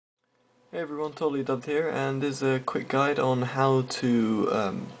Hey everyone, TotallyDubbed here, and this is a quick guide on how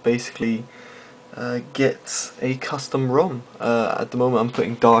to basically get a custom ROM. At the moment I'm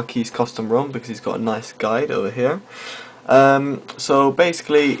putting Darky's custom ROM because he's got a nice guide over here. So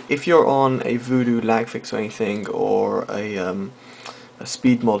basically, if you're on a Voodoo lag fix or anything, or a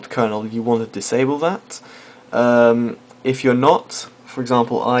speed mod kernel, you want to disable that. If you're not, for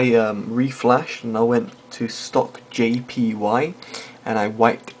example, I reflashed and I went to stock JPY and I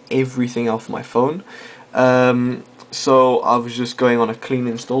wiped everything off my phone. So I was just going on a clean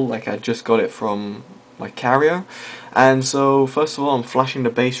install, like I just got it from my carrier. And so first of all, I'm flashing the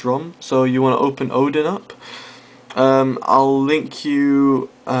base ROM. So you want to open Odin up. I'll link you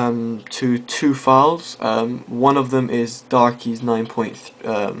to two files. One of them is Darky's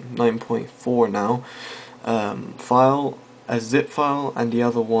 9.4 now file, a zip file, and the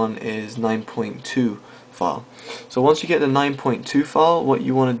other one is 9.2 file. So once you get the 9.2 file, what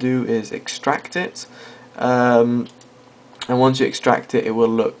you want to do is extract it, and once you extract it, it will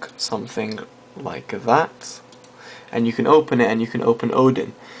look something like that, and you can open it and you can open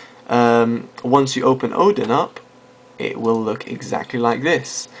Odin. Once you open Odin up, it will look exactly like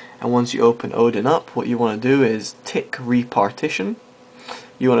this, and once you open Odin up, what you want to do is tick repartition.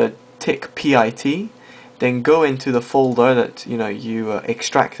 You want to tick PIT, then go into the folder that you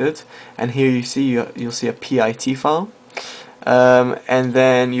extracted, and here you see you'll see a PIT file, and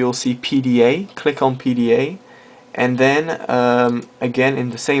then you'll see PDA. Click on PDA, and then again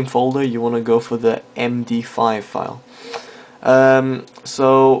in the same folder you want to go for the MD5 file.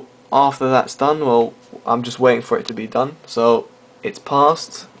 So after that's done, well, I'm just waiting for it to be done. So it's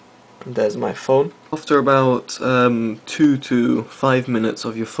passed. There's my phone. After about 2 to 5 minutes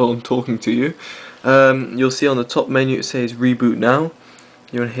of your phone talking to you, you'll see on the top menu it says reboot now.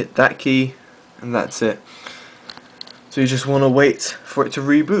 You want to hit that key, and that's it. So you just want to wait for it to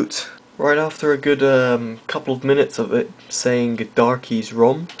reboot. Right after a good couple of minutes of it saying Darky's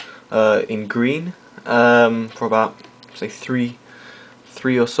ROM in green for about say three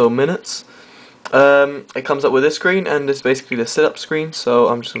or so minutes, it comes up with this screen, and it's basically the setup screen. So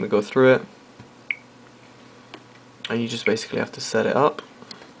I'm just going to go through it, and you just basically have to set it up.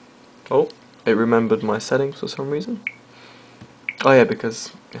 Oh, it remembered my settings for some reason. Oh yeah,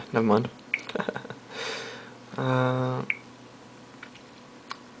 because never mind.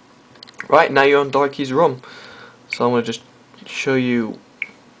 Right, now you're on Darky's ROM. So I'm going to just show you.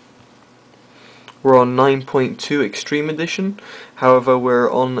 We're on 9.2 Extreme Edition, however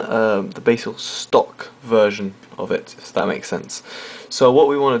we're on the basic stock version of it, if that makes sense. So what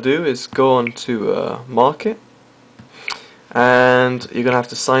we want to do is go on to Market, and you're going to have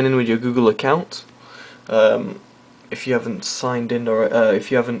to sign in with your Google account if you haven't signed in, or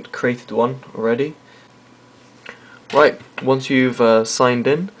if you haven't created one already. Right, once you've signed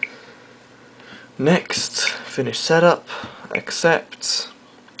in, next, finish setup, accept.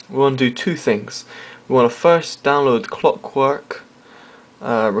 We want to do two things. We want to first download Clockwork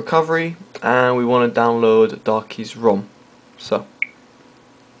Recovery, and we want to download Darky's ROM. So,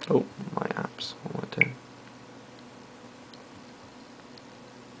 oh, my apps, what am I doing?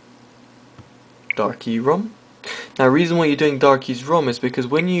 Darky ROM. Now, the reason why you're doing Darky's ROM is because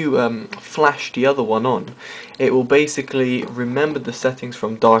when you flash the other one on, it will basically remember the settings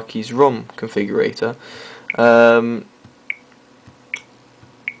from Darky's ROM configurator.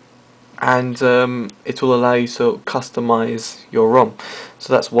 And it will allow you to customize your ROM.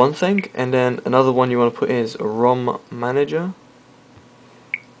 So that's one thing, and then another one you want to put in is a ROM manager,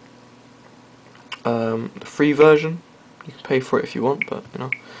 the free version. You can pay for it if you want, but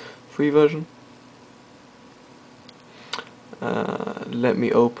free version. Let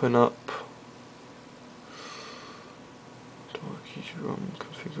me open up Darky's ROM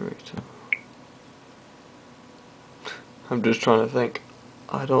configurator. I'm just trying to think.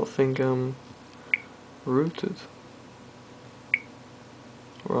 I don't think I'm rooted.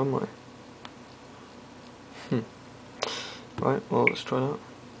 Where am I? Right, well, let's try that.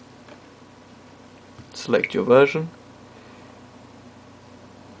 Select your version.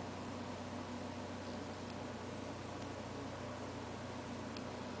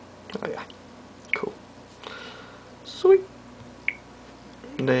 Oh yeah, cool. Sweet.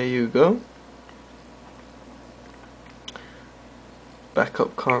 There you go.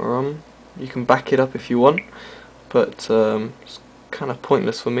 Backup current ROM. You can back it up if you want, but it's kind of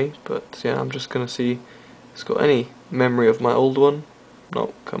pointless for me. But yeah, I'm just gonna see if it's got any memory of my old one.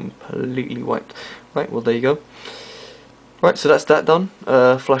 Not completely wiped. Right, well there you go. Right, so that's that done.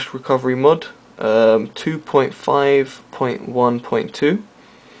 Flash recovery mod 2.5.1.2,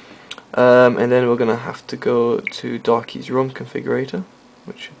 and then we're gonna have to go to Darky's ROM configurator,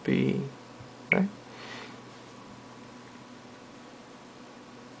 which should be Okay.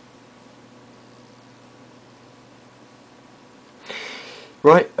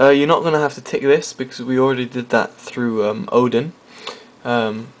 Right, you're not going to have to tick this because we already did that through Odin.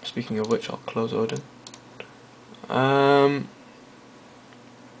 Speaking of which, I'll close Odin.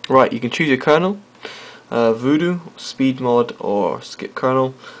 Right, you can choose your kernel, Voodoo, Speed Mod, or Skip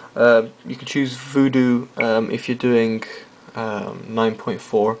Kernel. You can choose Voodoo if you're doing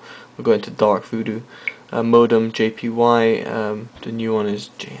 9.4. We'll go into Dark Voodoo. Modem JPY, the new one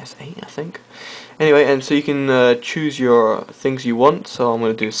is JS8, I think. Anyway, and so you can choose your things you want. So I'm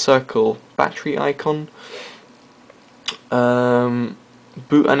going to do circle battery icon.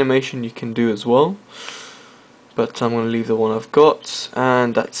 Boot animation you can do as well, but I'm going to leave the one I've got,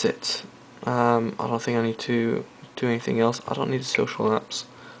 and that's it. I don't think I need to do anything else. I don't need the social apps,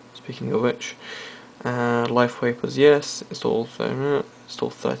 speaking of which. Life wafers, yes. Install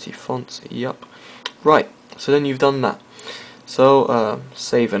 30 fonts, yup. Right, so then you've done that. So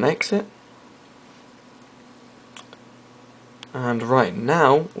save and exit. And right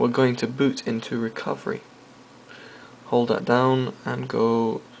now we're going to boot into recovery. Hold that down and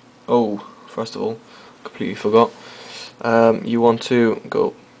go. Oh, first of all, completely forgot. You want to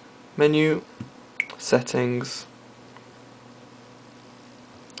go menu, settings,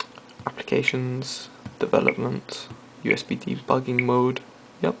 applications, development, USB debugging mode.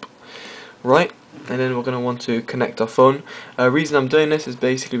 Yep. Right, and then we're going to want to connect our phone. Reason I'm doing this is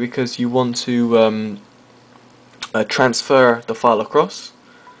basically because you want to transfer the file across.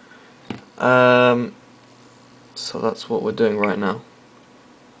 So that's what we're doing right now.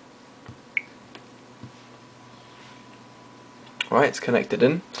 Right, it's connected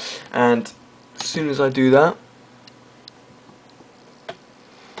in, and as soon as I do that,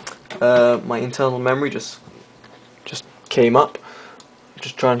 my internal memory just came up.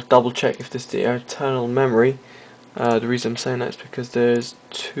 Just trying to double check if this is the internal memory. The reason I'm saying that is because there's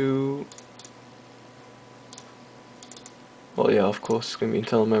two. Well, yeah, of course it's going to be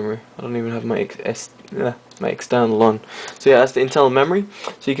internal memory. I don't even have my my external on. So yeah, that's the internal memory.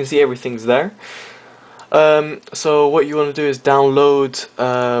 So you can see everything's there. So what you want to do is download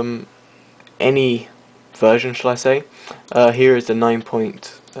any version, shall I say. Here is the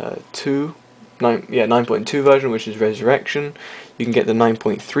 9.2 version, which is Resurrection. You can get the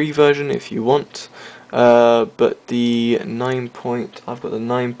 9.3 version if you want, but the I've got the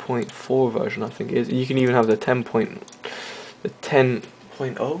 9.4 version, I think it is. You can even have the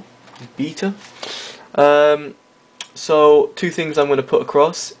 10.0 beta. So two things I'm going to put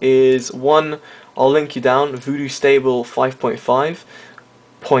across is, one, I'll link you down Voodoo Stable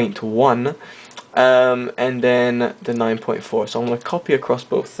 5.5.1, and then the 9.4. So I'm going to copy across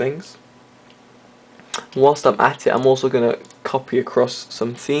both things. Whilst I'm at it, I'm also going to copy across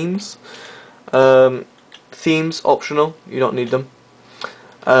some themes. Themes optional, you don't need them.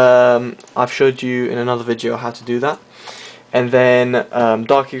 I've showed you in another video how to do that. And then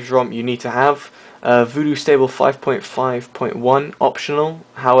Darky's ROM you need to have. Voodoo Stable 5.5.1 optional.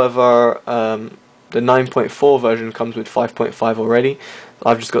 However, the 9.4 version comes with 5.5 already.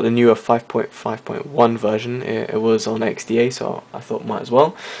 I've just got the newer 5.5.1 version. It was on XDA, so I thought might as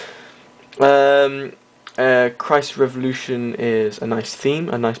well. Crisis Revolution is a nice theme,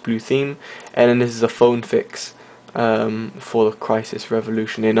 a nice blue theme, and then this is a phone fix for the Crisis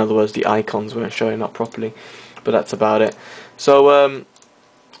Revolution. In other words, the icons weren't showing up properly, but that's about it. So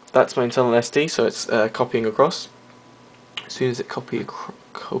that's my internal SD, so it's copying across. As soon as it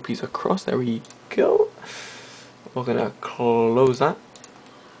copies across, there we go. We're going to close that,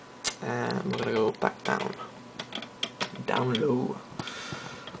 and we're going to go back down low.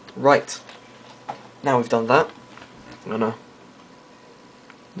 Right, now we've done that, I'm going to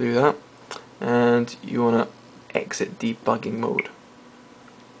do that, and you want to exit debugging mode.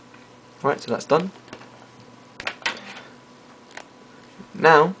 Right, so that's done.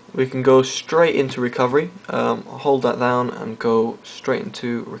 Now we can go straight into recovery. I'll hold that down and go straight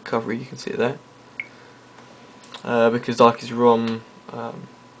into recovery. You can see it there, because Darky's ROM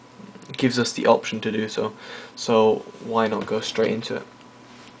gives us the option to do so. So why not go straight into it?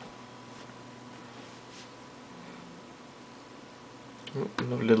 Oh,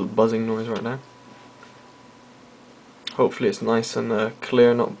 another little buzzing noise right now. Hopefully it's nice and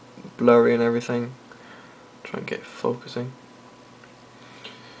clear, not blurry and everything. Try and get focusing.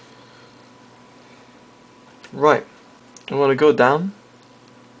 Right, I want to go down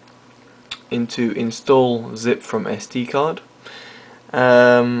into install zip from SD card,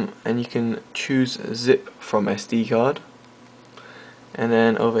 and you can choose zip from SD card, and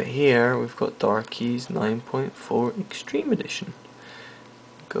then over here we've got Darky's 9.4 Extreme Edition.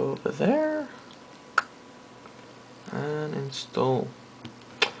 Go over there, and install.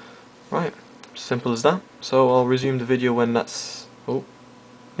 Right, simple as that. So I'll resume the video when that's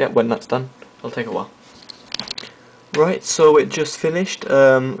when that's done. It'll take a while. Right, so it just finished.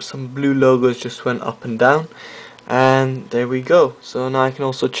 Some blue logos just went up and down, and there we go. So now I can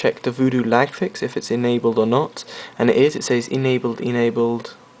also check the Voodoo lag fix if it's enabled or not, and it is. It says enabled.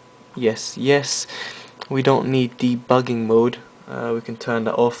 Yes, yes. We don't need debugging mode. We can turn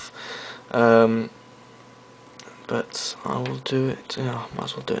that off. But I will do it. Yeah, might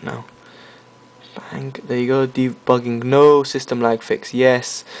as well do it now. Bang. There you go. Debugging no. System lag fix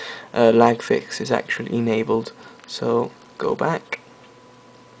yes. Lag fix is actually enabled. So go back.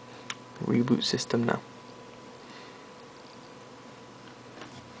 Reboot system now.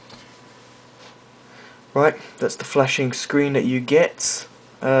 Right, that's the flashing screen that you get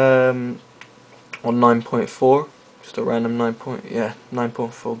on 9.4. Just a random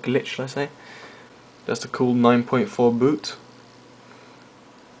 9.4 glitch, let's say. That's the cool 9.4 boot.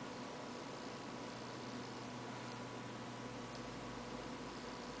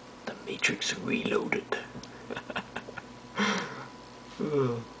 The Matrix Reloaded.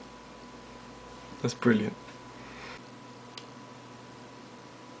 That's brilliant.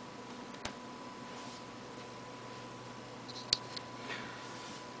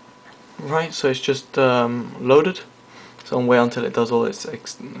 Right, so it's just loaded. So I'll wait until it does all its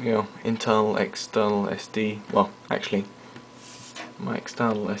internal, external SD. Well, actually, my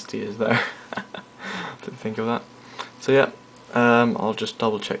external SD is there. Didn't think of that. So yeah, I'll just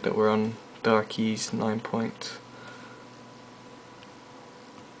double check that we're on Darky's 9.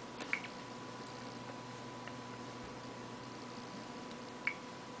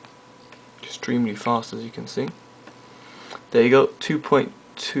 Extremely fast, as you can see. There you go,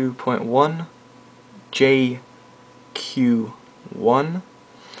 2.2.1 JQ1,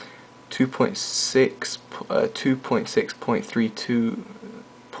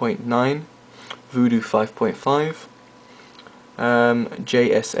 2.6.32.9 Voodoo 5.5,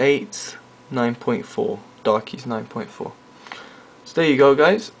 JS8 9.4, Darky's 9.4. So there you go,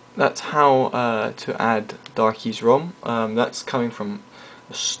 guys. That's how to add Darky's ROM. That's coming from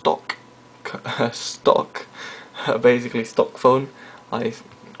a basically stock phone. I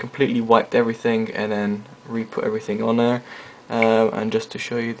completely wiped everything and then re-put everything on there, and just to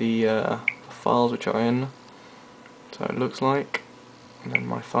show you the files which are in. So it looks like, and then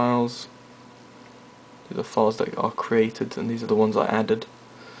my files. These are files that are created, and these are the ones I added.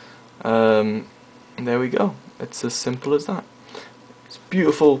 And there we go. It's as simple as that. It's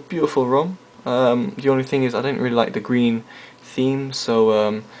beautiful, beautiful ROM. The only thing is I don't really like the green theme,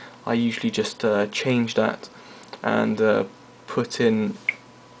 so I usually just change that and put in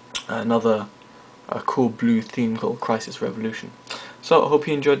another cool blue theme called Crisis Revolution. So I hope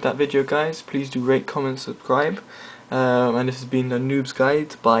you enjoyed that video, guys. Please do rate, comment, subscribe. And this has been the Noob's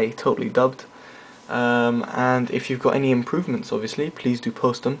Guide by Totally Dubbed. And if you've got any improvements, obviously, please do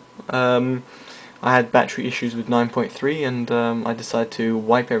post them. I had battery issues with 9.3, and I decided to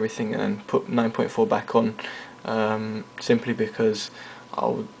wipe everything and put 9.4 back on, simply because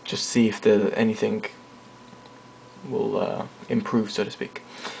I'll just see if anything will improve, so to speak.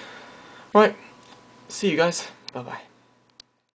 Right, see you guys. Bye bye.